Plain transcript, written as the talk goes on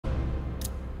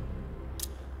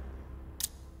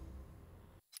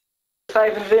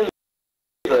25.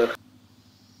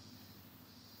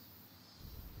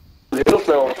 Heel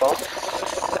snel van.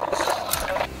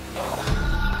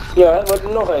 Ja, het wordt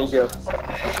er nog eentje.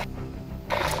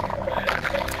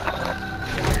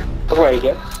 Nog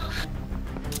eentje.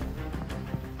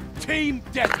 Team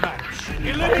deathmatch.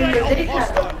 Eliminate all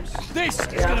hostiles. This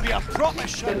is going to be a proper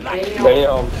shellacking.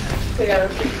 Damn.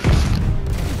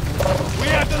 We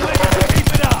have the lead.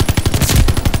 Keep it up.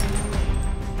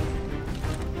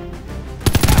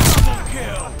 Double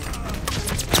kill.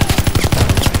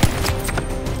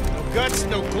 No guts,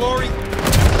 no glory.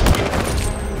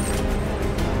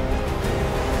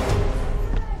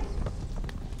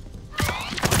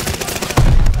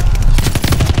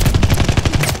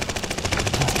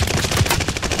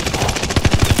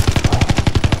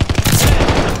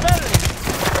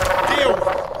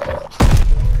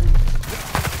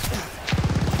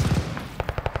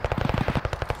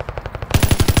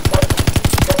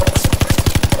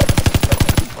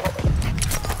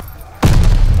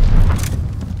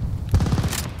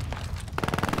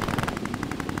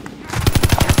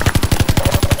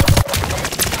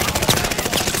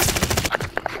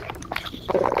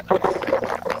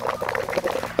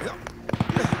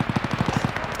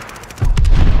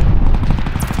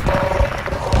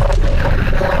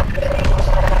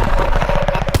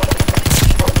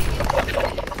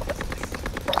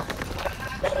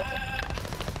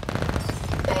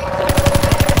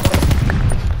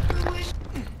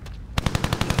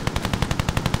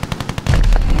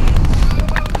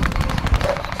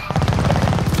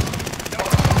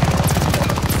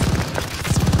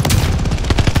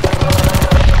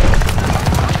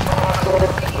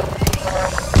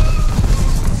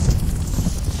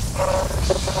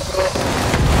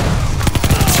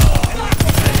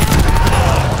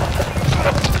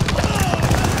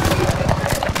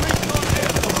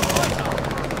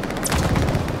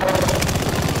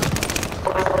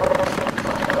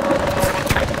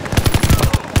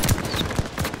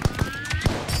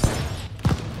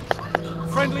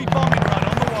 Friendly bombing run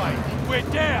on the way. We're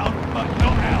down, but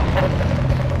not out.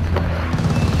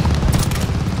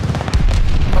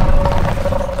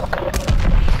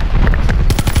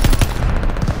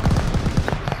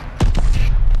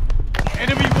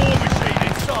 Enemy war machine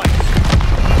in sight.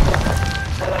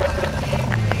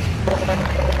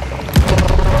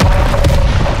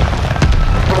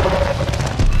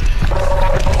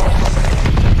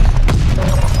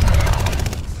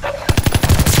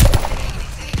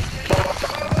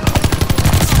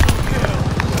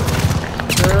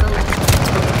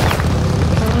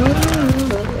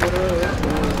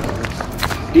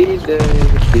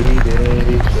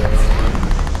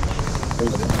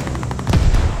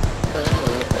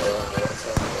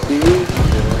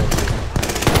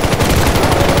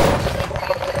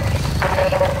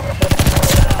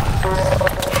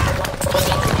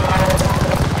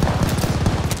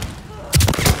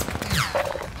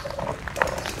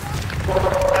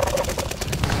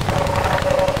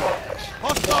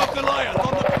 Hostile Goliath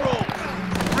on the crawl.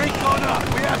 Recon up.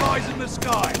 We have eyes in the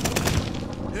sky.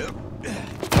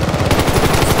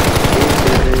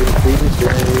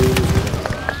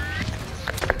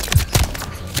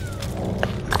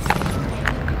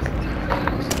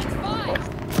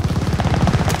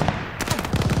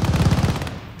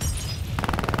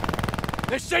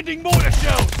 They're sending mortar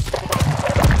shells!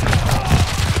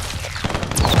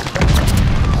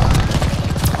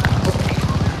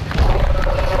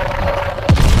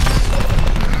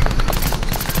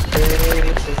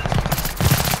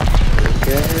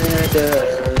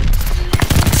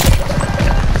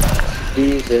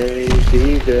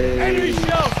 Enemy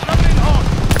shells coming hot!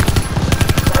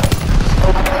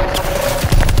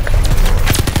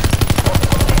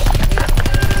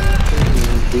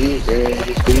 These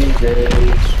days.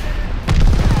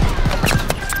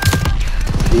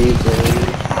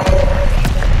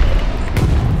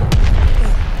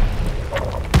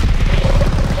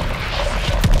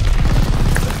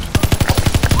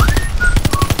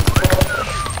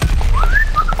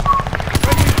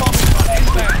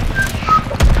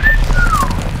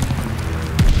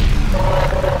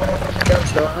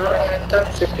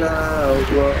 Touch the cloud.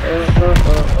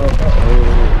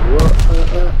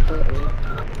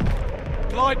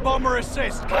 Glide bomber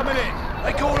assist coming in.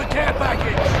 They call a care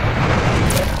package.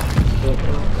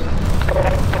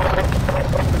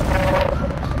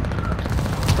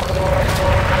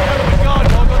 Guard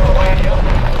dog on the way here.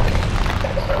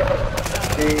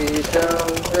 Please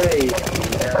don't break me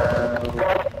now.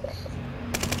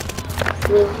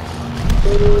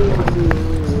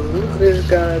 This is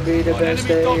gonna be the best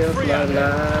day of my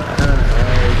life.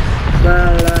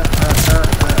 My life.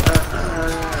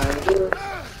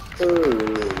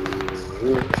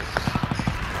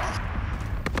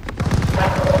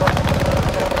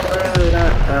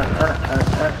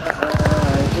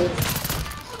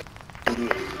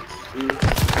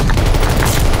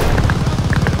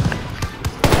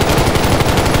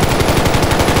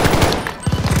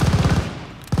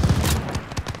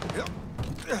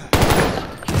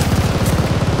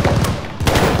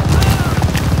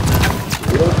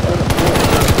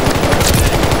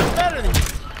 Better than you.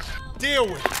 Deal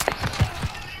with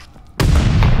it.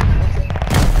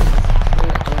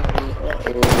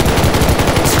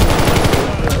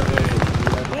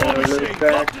 War machine,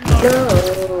 Back. locked and No.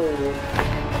 loaded.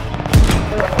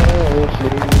 Oh,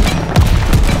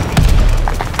 please.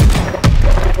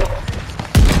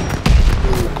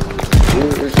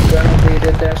 It's gonna be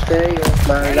the best day of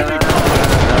my Enemy life.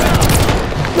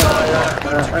 My life.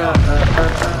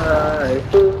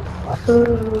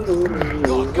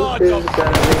 Got guards It's on.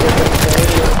 gonna be the best day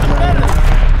of my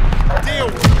life. Deal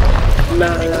with it. My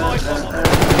Enemy glide life. bomb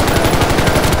on.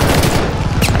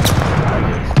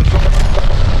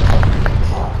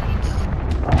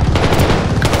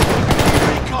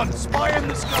 Recon, spy in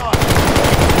the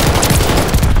sky.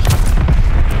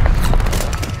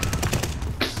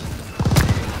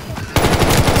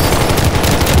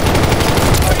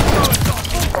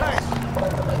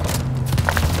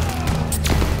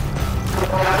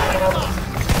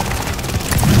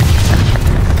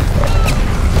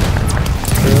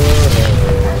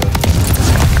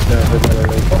 Never gonna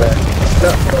look back.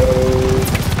 No.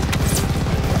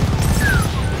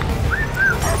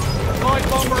 Glide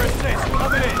bomber assist,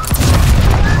 coming in.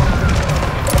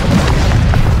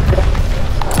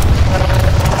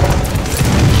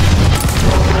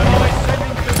 Allies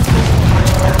sending pistol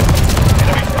fire.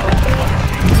 Enemy's got a war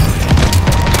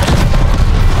machine.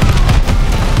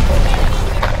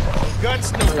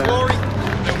 Guts, no glory,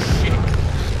 no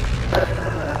shit.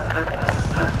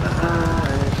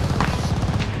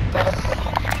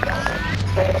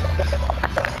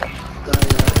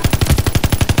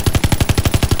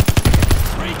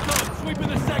 Recon, sweeping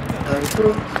the sector.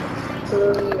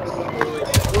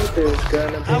 What is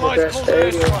gonna be the Allies best called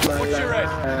day airstrike. of my What's your head?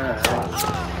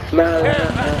 life? My Care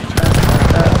life.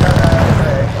 package.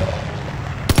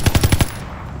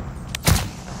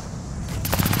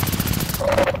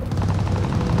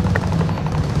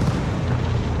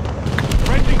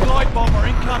 Friendly glide bomber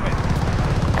incoming.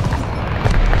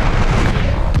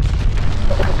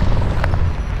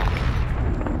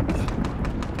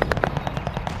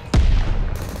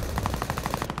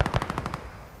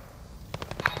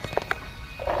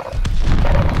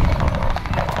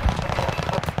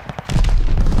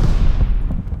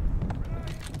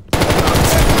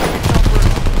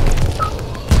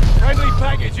 Friendly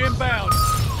package inbound.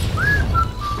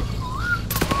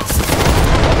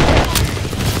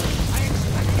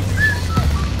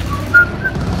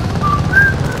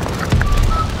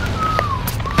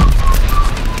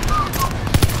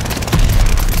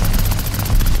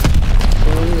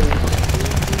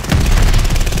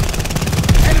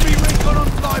 Enemy recon on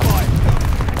flyby.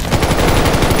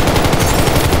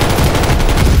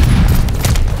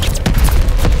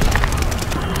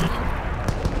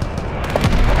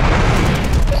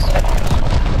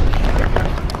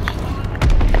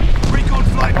 Recon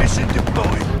flight mission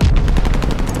deployed.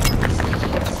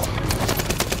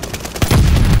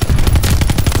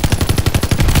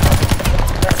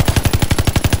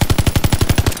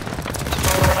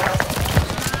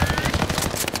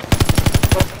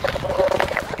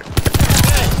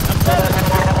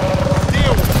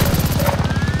 Deal with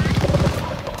it.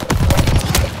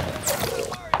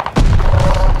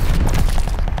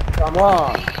 Come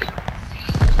on.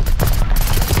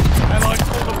 Allied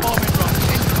call the bombing run.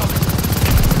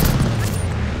 Incoming.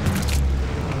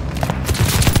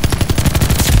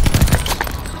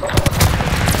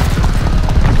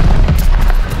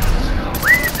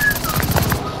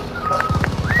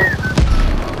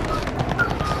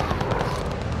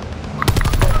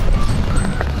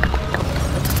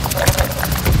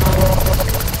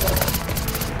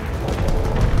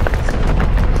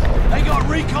 They got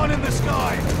recon in the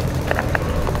sky.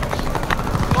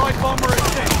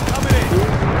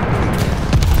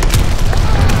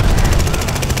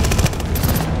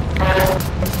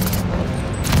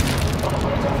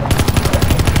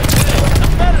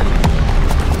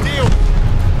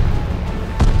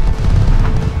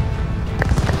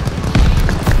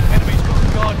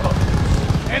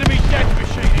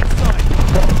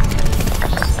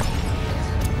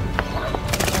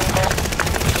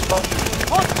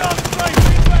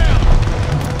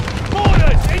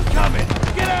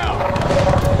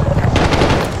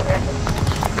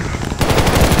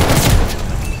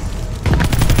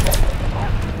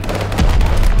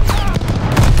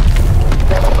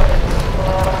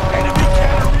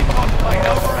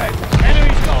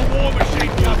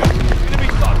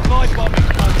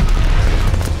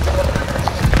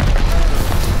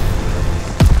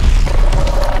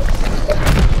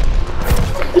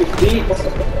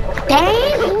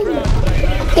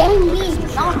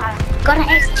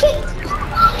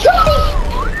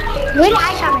 Really,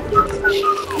 I shot him.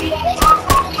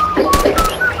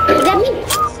 Is that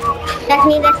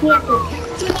me? That's me.